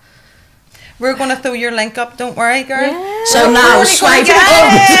 But We're going to throw your link up, don't worry, girl. yeah. So now swipe yes,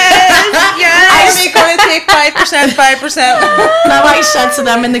 up. yes. I'm going to take 5%, 5%. Now I said to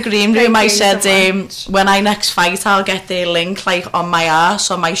them in the green room, Thank I you said, so much. when I next fight, I'll get their link like on my ass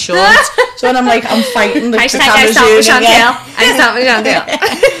or my shorts. So when I'm like, I'm fighting the Hashtag I camera's stop with zooming Chantel. in. I stop with Chantel.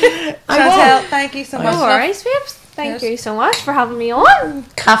 Chantel, thank you so much. No worries, babes. Thank Yes. you so much for having me on.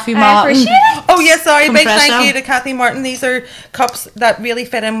 Kathy I Martin. appreciate it. Oh yes, sorry. Big Compresso. thank you to Kathy Martin. These are cups that really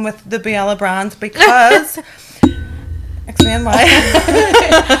fit in with the Biella brand because explain why.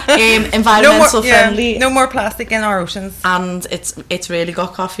 Environmental friendly. No more plastic in our oceans. And it's really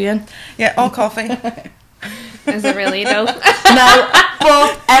got coffee in. Yeah, all coffee. Is it really though? No,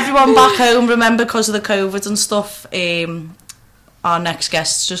 but everyone back home, remember, because of the COVID and stuff, our next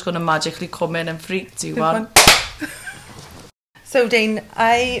guest's just going to magically come in in 3, 2, 1. So Dean,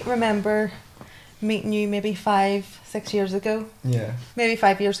 I remember meeting you maybe 5-6 years ago, Yeah. maybe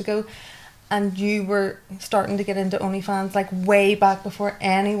 5 years ago, and you were starting to get into OnlyFans like way back before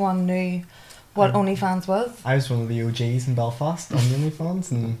anyone knew what OnlyFans was. I was one of the OGs in Belfast on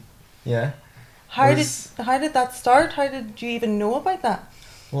OnlyFans, and yeah. How It did was- that start? How did you even know about that?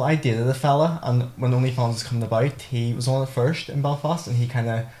 Well, I dated a fella, and when OnlyFans was coming about, he was on it first in Belfast, and he kind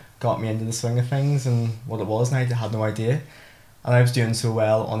of got me into the swing of things and what it was, and I had no idea. And I was doing so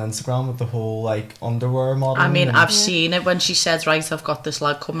well on Instagram with the whole like underwear model. I mean, I've seen it when she said, right, I've got this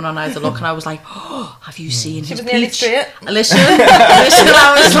lad coming on, I had a look, and I was like, oh, have you seen She his was nearly peach? straight. Listen,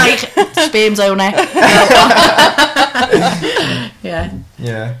 I was like, sperm's owner. Yeah.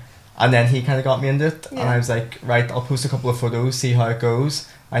 Yeah. And then he kind of got me into it, and Yeah. I was like, right, I'll post a couple of photos, see how it goes.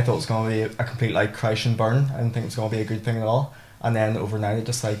 I thought it was going to be a complete like crash and burn. I didn't think it was going to be a good thing at all. And then overnight it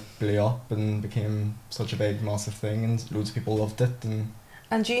just like blew up and became such a big, massive thing, and loads of people loved it. And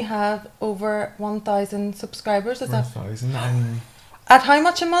And you have over 1,000 subscribers, is that? 1,000, and At how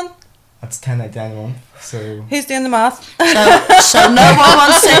much a month? that's 10.99 a month. So Who's doing the math? So no one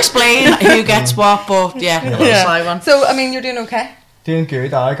wants to explain who gets what, but yeah, that's my one. So, I mean, you're doing okay. doing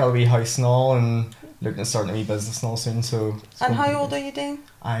good. I got a wee house and all, and looking at starting a wee business and all soon. So. it's And gonna be how old good. are you, Dean?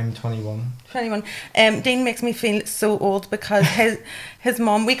 I'm 21. 21. Dean makes me feel so old because his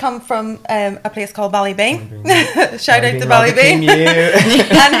mum, we come from a place called Ballybean. Shout out to Ballybean.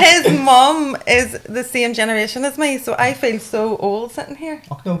 And his mum is the same generation as me, so I feel so old sitting here.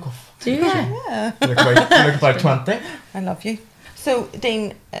 Oh, no, go. Do you? Yeah. You look about 20. I love you. So,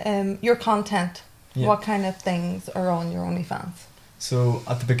 Dean, your content, Yeah. what kind of things are on your OnlyFans? So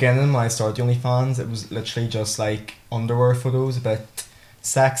at the beginning when I started OnlyFans, it was literally just like underwear photos, a bit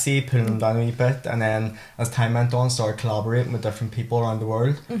sexy, pulling them down a wee bit, and then as time went on, started collaborating with different people around the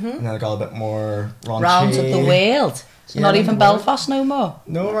world, and then I got a bit more raunchy. Rounds of the world. So Yeah, not around even the world. Belfast no more.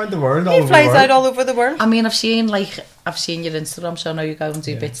 No, around the world. all He over the flies world. out all over the world. I mean, I've seen your Instagram, so I know you go and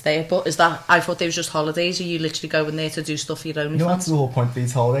do Yeah. bits there. But is that? I thought they was just holidays. Are you literally going there to do stuff for your own No, that's fans? the whole point of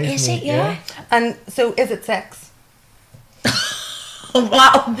these holidays. Is and it? Yeah. And so, is it sex?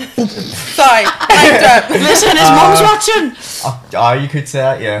 Wow! Sorry, time's up. Listen, his mum's watching. You could say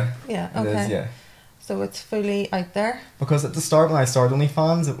that, yeah. Yeah, It is, okay. yeah. So it's fully out there. Because at the start when I started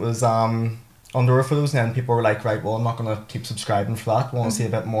OnlyFans, it was underwear photos, and then people were like, right, well, I'm not going to keep subscribing for that. I want to see a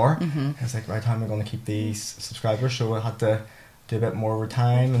bit more. I was like, right, how am I going to keep these subscribers? So I had to do a bit more over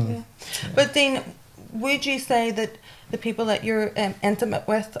time. And But Dean, would you say that the people that you're intimate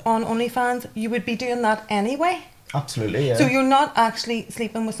with on OnlyFans, you would be doing that anyway? absolutely, yeah. So you're not actually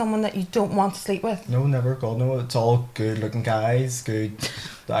sleeping with someone that you don't want to sleep with? No, never. God, no. It's all good-looking guys. Good.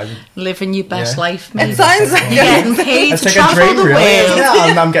 I would. Living your best Yeah. life, It mate. sounds like You're getting paid It's to like a travel dream, the really. world. Yeah,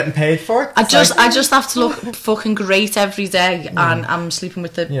 and I'm getting paid for it. I It's just like- have to look fucking great every day, and I'm sleeping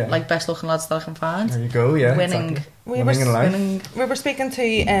with the Yeah. like best looking lads that I can find. There you go. Yeah. Winning. Exactly. We were Winning in life. Winning. We were speaking to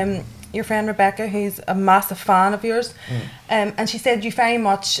your friend Rebecca, who's a massive fan of yours, and she said you very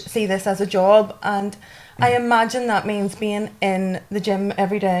much see this as a job, and I imagine that means being in the gym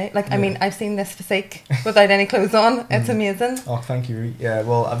every day. Like, I mean, I've seen this physique without any clothes on. It's amazing. Oh, thank you. Yeah.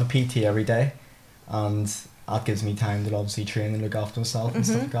 Well, I have a PT every day, and that gives me time to obviously train and look after myself and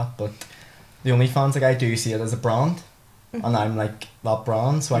stuff like that. But the OnlyFans, like, I do see it as a brand, and I'm like that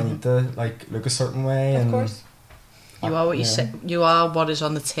brand, so I need to like look a certain way. Of and course. You are what you Yeah. say. You are what is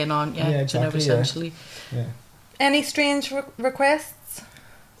on the tin, aren't you? Yeah, Do you know, exactly, yeah. essentially. Yeah. Any strange requests?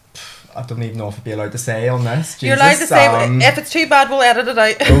 I don't even know if I'd be allowed to say on this. You're allowed to Jesus, say if it's too bad, we'll edit it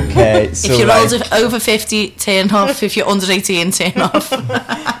out. Okay, so if you're like, over 50, turn off. If you're under 18, turn off.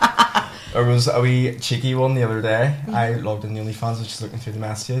 there was a wee cheeky one the other day. I logged in the OnlyFans, was just looking through the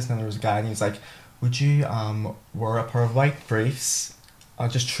messages, and there was a guy, and he was like, "Would you wear a pair of white briefs?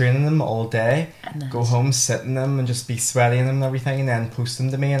 Just train in them all day, go home, sit in them, and just be sweaty in them and everything, and then post them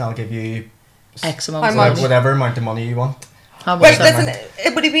to me, and I'll give you X How amount. much? whatever amount of money you want." How much Wait, is that?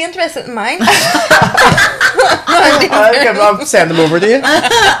 listen, would he be interested in mine? I'll send them over to you.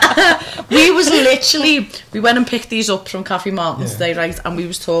 We went and picked these up from Cafe Martin's Yeah. today, right? And we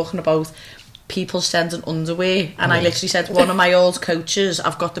was talking about people sending underwear, and I literally said to one of my old coaches,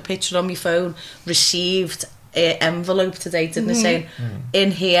 I've got the picture on my phone, received an envelope today, didn't it, saying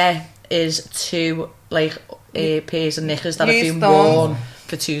in here is 2 like pairs of knickers that have Used been thongs. worn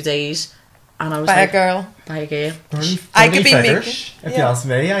for 2 days, and I was By like, a girl. by a girl. I could be figures, making- if yeah. you ask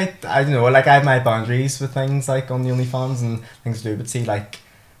me. I don't know, like I have my boundaries with things like on the OnlyFans and things to do, but see, like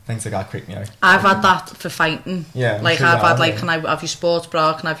things like that creep me out. I've had that for fighting. Yeah, I'm like sure I've you had have, like, yeah. can I have your sports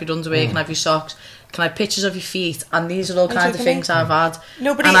bra? Can I have your underwear? Can I have your socks? Can I have pictures of your feet? And these are all kinds of joking things I've had.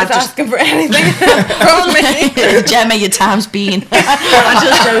 Nobody And is I've just- asking for anything from me. Gemma, your time's been. I'm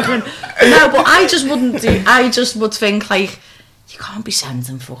just joking. No, but I just wouldn't do. I just would think like, you can't be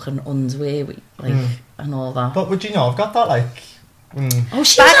sending fucking underwear like and all that. But would you know, I've got that like. Oh,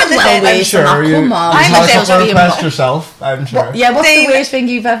 she's Back in the not day, well I'm waist sure and that. you Come on, I'm had a a she's couple just of being requests yourself, I'm sure. Yeah, what's Same. the worst thing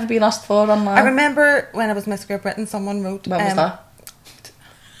you've ever been asked for online? I remember when I was Miss Great Britain, someone wrote... When was that?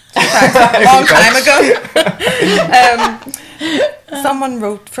 a long time ago. Someone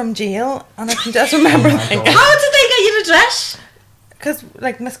wrote from jail, and I can just remember Oh my thinking... God. How did they get your address? Because,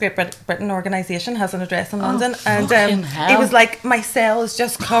 like, Miss Great Britain organisation has an address in Oh, London, and fucking he hell. was like, my cell is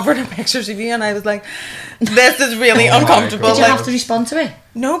just covered in pictures of you, and I was like, this is really Oh my uncomfortable. God. Did you Like, have to respond to it?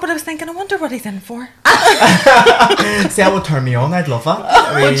 no, but I was thinking, I wonder what he's in for. See, that would turn me on, I'd love that.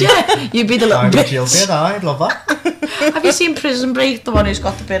 I Would you? You'd be the little I'm a bit. jail bit, I'd love that. Have you seen Prison Break? The one who's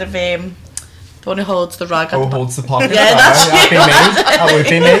got the bit of the one who holds the rag. Oh, holds the pocket. Yeah, that's that'd be me. That would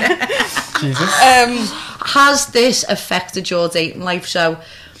be me. Jesus. Has this affected your dating life? So,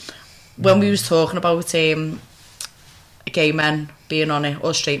 when we was talking about gay men being on it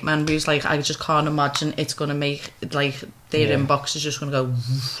or straight men, we was like, I just can't imagine it's gonna make like their Yeah. inbox is just gonna go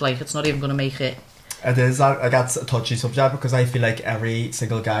like it's not even gonna make it. It is, like, that's a touchy subject because I feel like every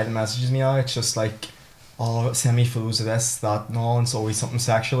single guy that messages me now, it's just like, oh, send me photos of this, that, no, and it's always something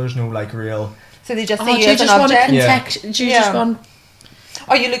sexual. There's no like real. So they just Oh, see do you you as an just want to object? Yeah. context? Do you Yeah. just want?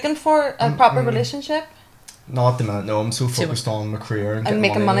 Are you looking for a proper relationship? Not at the minute, no. I'm so So- focused on my career and, And getting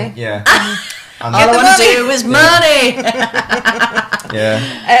making money? Yeah. And All I the want to money. do is money.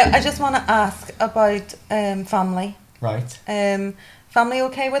 yeah. I just want to ask about family. Right. Family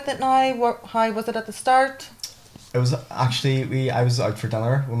okay with it now? How was it at the start? It was actually I was out for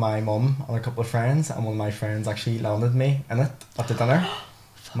dinner with my mum and a couple of friends, and one of my friends actually landed me in it at the dinner.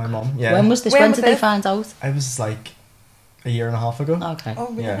 My mum, yeah. When was this? When When was did they this? find out? I was like a year and a half ago. Okay.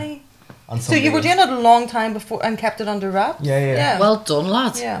 Oh, Yeah. really? And So you were doing it a long time before and kept it under wraps? Yeah. Well done,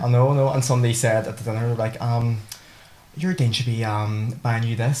 lad. Yeah. I know. And somebody said at the dinner, like, your Dane should be buying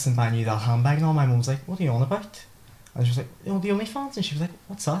you this and buying you that handbag and all. My mum was like, what are you on about? And she was like, oh, the OnlyFans? And she was like,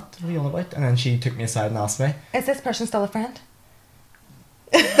 what's that? What are you on about? And then she took me aside and asked me. Is this person still a friend?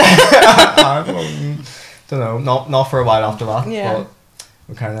 I don't know, not for a while after that. Yeah. But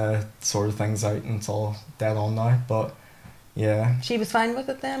we kind of sorted things out and it's all dead on now. But yeah. She was fine with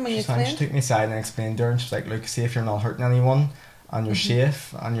it then when you She's fine. She explained? took me aside and explained to her, and she's like, look, see if you're not hurting anyone and you're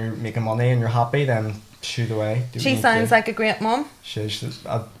safe and you're making money and you're happy, then shoot away. Do what She you need sounds to. like a great mum. She's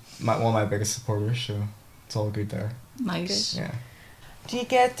one of my biggest supporters, so it's all good there. Nice. Yeah. Do you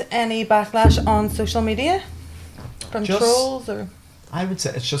get any backlash on social media? From Just- trolls or... I would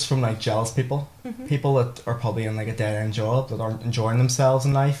say it's just from like jealous people. People that are probably in like a dead end job that aren't enjoying themselves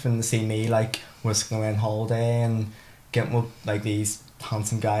in life, and they see me like whisking away on holiday and getting with like these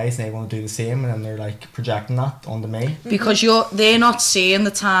handsome guys, and they want to do the same, and then they're like projecting that onto me. Because they're not seeing the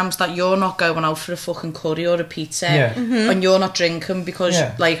times that you're not going out for a fucking curry or a pizza Yeah. and you're not drinking because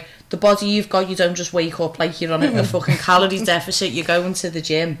Yeah. like the body you've got, you don't just wake up like you're on a fucking calorie deficit, you're going to the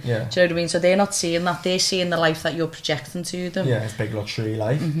gym. Yeah. Do you know what I mean? So they're not seeing that, they're seeing the life that you're projecting to them. Yeah, it's big luxury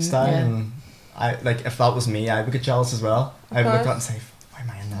life style, yeah. and I like if that was me, I would get jealous as well. I would look at course. that and say, why am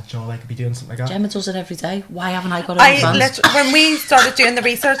I in that job, I could be doing something like that. Gemma does it every day. Why haven't I got OnlyFans? When we started doing the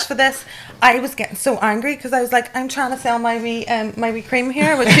research for this, I was getting so angry because I was like, I'm trying to sell my wee cream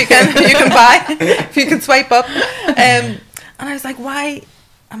here, which you can buy if you can swipe up. And I was like, why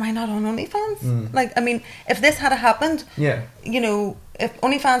am I not on OnlyFans? Like, I mean, if this had happened, you know, if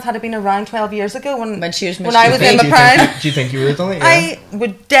OnlyFans had been around 12 years ago when she was I was in my prime, do you think you would have done it? Yeah. I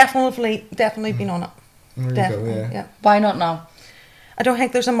would definitely been on it. There you Definitely, go, yeah. Why not now? I don't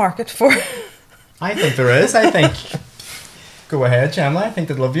think there's a market for it. I think there is. I think. Go ahead, Gemma. I think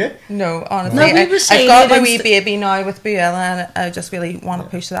they'd love you. No, honestly, No, we were I've saying got it my in wee baby now with Buella, and I just really want to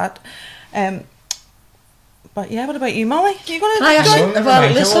push that. But yeah, what about you, Molly? You gonna? Can I ask you? Never Well,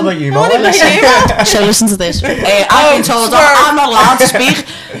 mind. listen. What about you, What Molly? about you? So listen to this. I've been told I'm not allowed to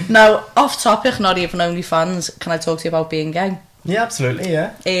speak. No, off topic, not even OnlyFans. Can I talk to you about being gay? Yeah, absolutely.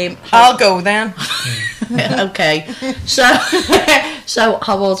 Yeah. I'll go then. Okay. So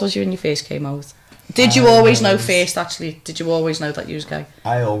how old was you when you first came out? Did you always know first, actually? Did you always know that you was gay?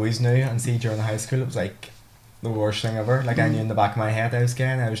 I always knew, and see, during high school, it was like the worst thing ever. Like, I knew in the back of my head I was gay,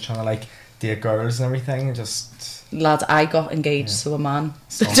 and I was trying to like date girls and everything, and just. Lad, I got engaged to a man. Do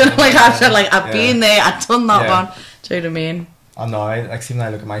Stop you know, like, it, yeah. I've been there, I've done that Yeah. one. Do you know what I mean? And now, like, see, when I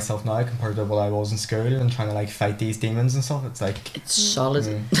look at myself now compared to what I was in school and trying to like fight these demons and stuff, it's like. It's solid.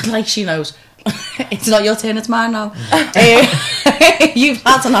 Like, she knows. It's not your turn, it's mine now. You've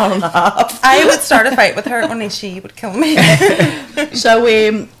had an hour and a half. I would start a fight with her, only she would kill me.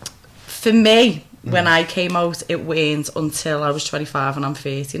 So, for me, when I came out, it weren't until I was 25 and I'm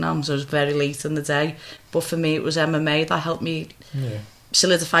 30 now, so it was very late in the day. But for me, it was MMA that helped me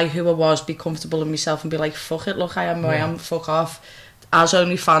solidify who I was, be comfortable in myself, and be like, fuck it, look, I am who I am, fuck off. As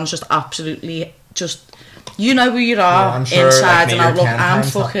OnlyFans, just absolutely, just, you know who you are, I'm sure, inside like, and out. Look, 10 I'm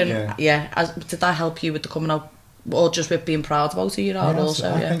times fucking, that, did that help you with the coming out, or just with being proud about who you are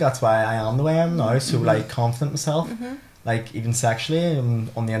also? I think that's why I am the way I am now, so like confident in myself. Like, even sexually and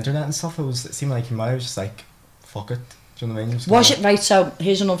on the internet and stuff, it seemed like I was just like, fuck it. Do you know what I mean? Was it right? So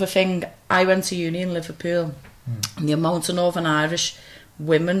here's another thing. I went to uni in Liverpool, and the amount of Northern Irish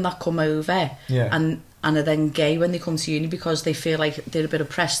women that come over and are then gay when they come to uni because they feel like they're a bit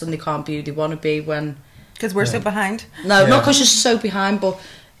oppressed and they can't be who they want to be when. Because we're so behind. No, not because you're so behind, but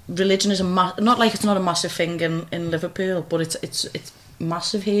religion is not like it's not a massive thing in Liverpool, but it's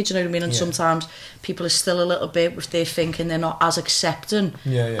massive here, do you know what I mean? And sometimes people are still a little bit with their thinking they're not as accepting,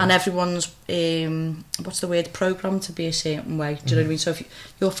 and everyone's what's the word, programmed to be a certain way, do you know what I mean? So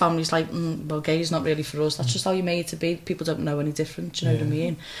if your family's like, well, gay is not really for us, that's just how you're made to be, people don't know any different, do you know what I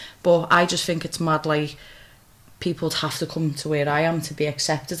mean? But I just think it's mad, like, people would have to come to where I am to be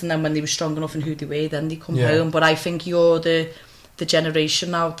accepted, and then when they were strong enough in who they were, then they come home. But I think you're the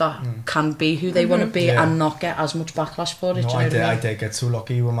generation now that can be who they want to be and not get as much backlash for it. No, do you know what I mean? I did get so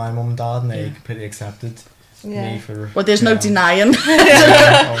lucky with my mum and dad, and they completely accepted me for. Well, there's no denying.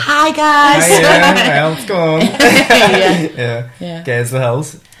 Oh. Hi guys. Well, it's gone. Yeah. Gays the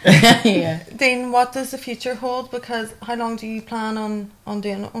hills. Yeah. Dean, what does the future hold? Because how long do you plan on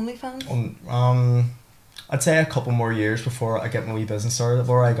doing OnlyFans? I'd say a couple more years before I get my wee business started,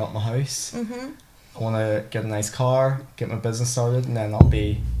 before I got my house. I want to get a nice car, get my business started, and then that'll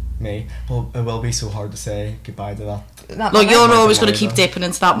be me. Well, it will be so hard to say goodbye to that. Look, you're always going to money, keep though. dipping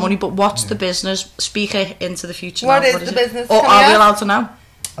into that money, but what's the business? Speak it into the future. What now. is the business Or coming are we up? allowed to know?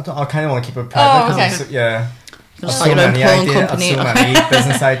 I kind of want to keep it private. 'Cause okay. I'm You're I've just so like your own many porn ideas, I've company. so many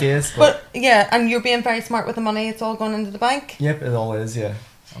business ideas. But yeah, and you're being very smart with the money. It's all going into the bank. Yep, it all is. Yeah,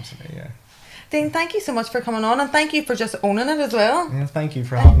 absolutely. Yeah. Dean, thank you so much for coming on, and thank you for just owning it as well. Yeah, thank you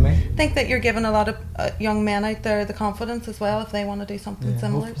for having me. I think that you're giving a lot of young men out there the confidence as well if they want to do something Yeah,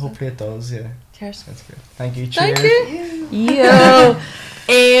 similar. So. hopefully it does. Yeah, Cheers. that's good. Thank you. Cheers. Thank you.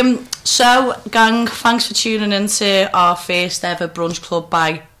 Yo. So, gang, thanks for tuning in to our first ever brunch club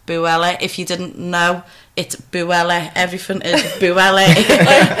by Buella. If you didn't know, it's Buella. Everything is Buella.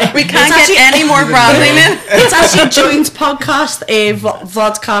 We can't get any more branding in. It's actually a joint podcast, a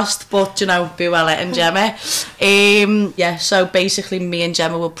vodcast, but you know, Buella and Gemma. Yeah, so basically, me and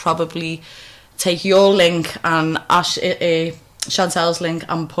Gemma will probably take your link and Chantel's link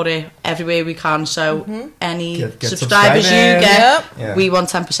and put it everywhere we can. So any Get subscribers you subscribing. get, Yeah. we want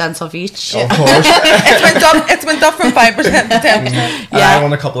 10% of each. Of course. It's went up from 5% to 10%. And I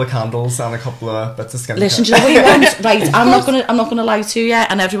want a couple of candles and a couple of bits of skin. Listen, do you know what you want? Right, I'm not gonna lie to you,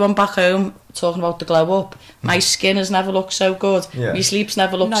 and everyone back home talking about the glow up. My skin has never looked so good. Yeah. My sleep's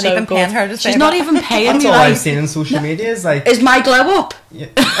never looked Not so even good. paying her to say She's not that. even paying That's me. all Like, I've seen in social media is like. is my glow up? Yeah.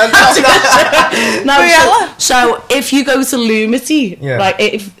 No, Buella. so if you go to Lumity, Yeah.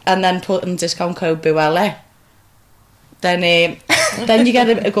 right, and then put in discount code Buella, then you get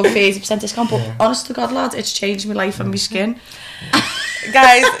a good 30% discount. But honest to God, lads, it's changed my life and my skin.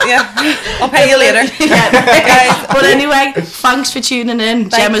 Guys, yeah, I'll pay you later. Guys, but anyway, thanks for tuning in.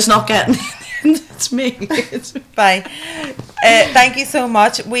 Gemma's not getting it's me. Bye. Thank you so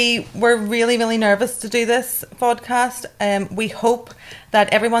much. We were really, really nervous to do this podcast. We hope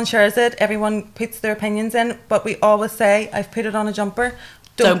that everyone shares it, everyone puts their opinions in, but we always say, I've put it on a jumper,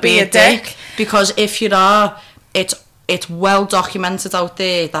 don't be a dick. Because if you are, it's well documented out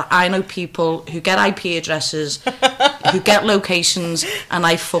there that I know people who get IP addresses, who get locations, and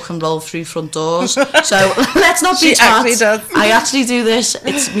I fucking roll through front doors. So let's not be twats. I actually do this.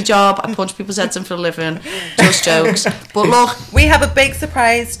 It's my job. I punch people's heads in for a living. Just jokes. But look, we have a big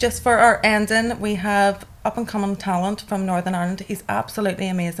surprise just for our ending. We have up and coming talent from Northern Ireland. He's absolutely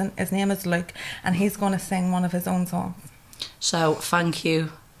amazing. His name is Luke, and he's going to sing one of his own songs. So thank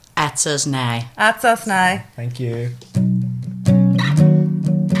you. That's us now. That's us now. Thank you.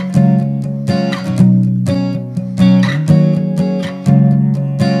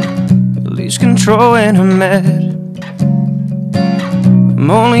 Lose control when I'm mad. I'm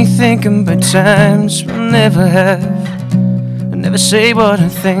only thinking about times we'll never have. I never say what I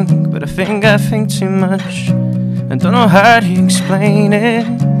think, but I think too much. I don't know how to explain it.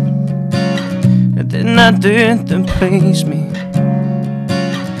 I did not do it to please me.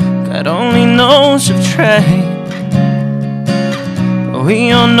 God only knows I've tried. But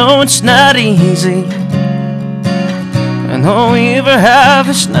we all know it's not easy, and all we ever have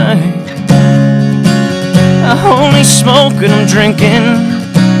is night. I only smoke when I'm drinking,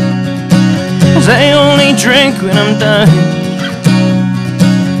 'cause I only drink when I'm done.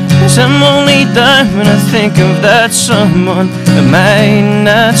 'Cause I'm only done when I think of that someone that might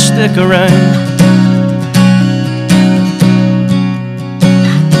not stick around.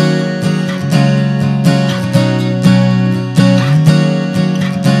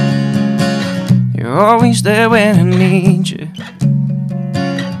 You're always there when I need you,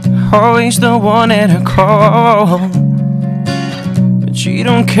 always the one that I call. But you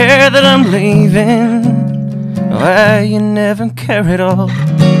don't care that I'm leaving. Why, you never care at all.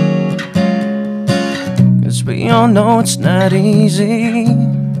 'Cause we all know it's not easy.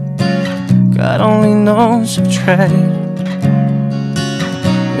 God only knows I've tried.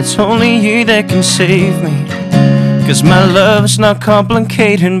 It's only you that can save me. 'Cause my love's not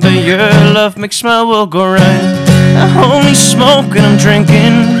complicated, but your love makes my world go round. I only smoke when I'm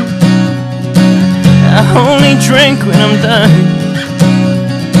drinking, I only drink when I'm done.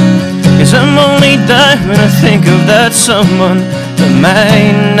 'Cause I'm only done when I think of that someone that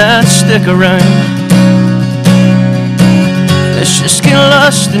might not stick around. Let's just get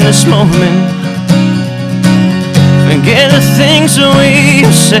lost in this moment, forget the things that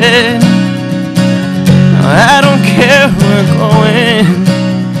we've said. I don't care where we're going,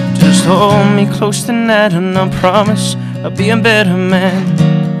 just hold me close tonight, and I promise I'll be a better man.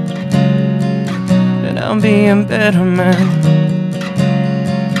 And I'll be a better man.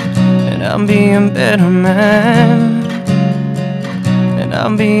 And I'll be a better man. And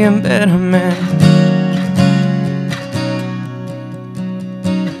I'll be a better man.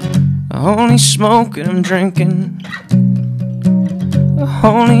 I only smoke when I'm drinking, I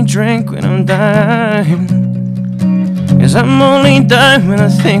only drink when I'm dying. 'Cause I'm only dying when I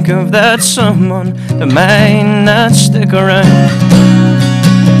think of that someone that might not stick around.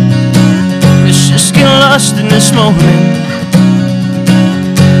 Let's just get lost in this moment,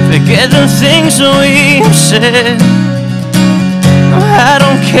 forget the things that we've said. I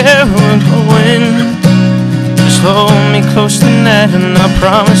don't care where we're going, just hold me close tonight, and I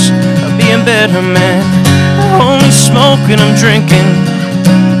promise I'll be a better man. I only smoke when I'm drinking,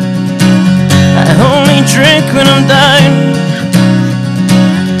 I only drink when I'm dying.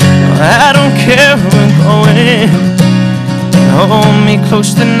 I don't care where we're going, hold me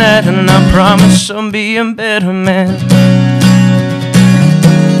close tonight, and I promise I'll be a better man.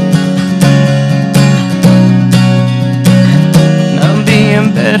 I'll be a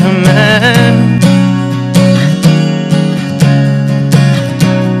better man.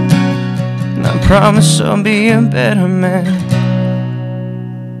 And I promise I'll be a better man.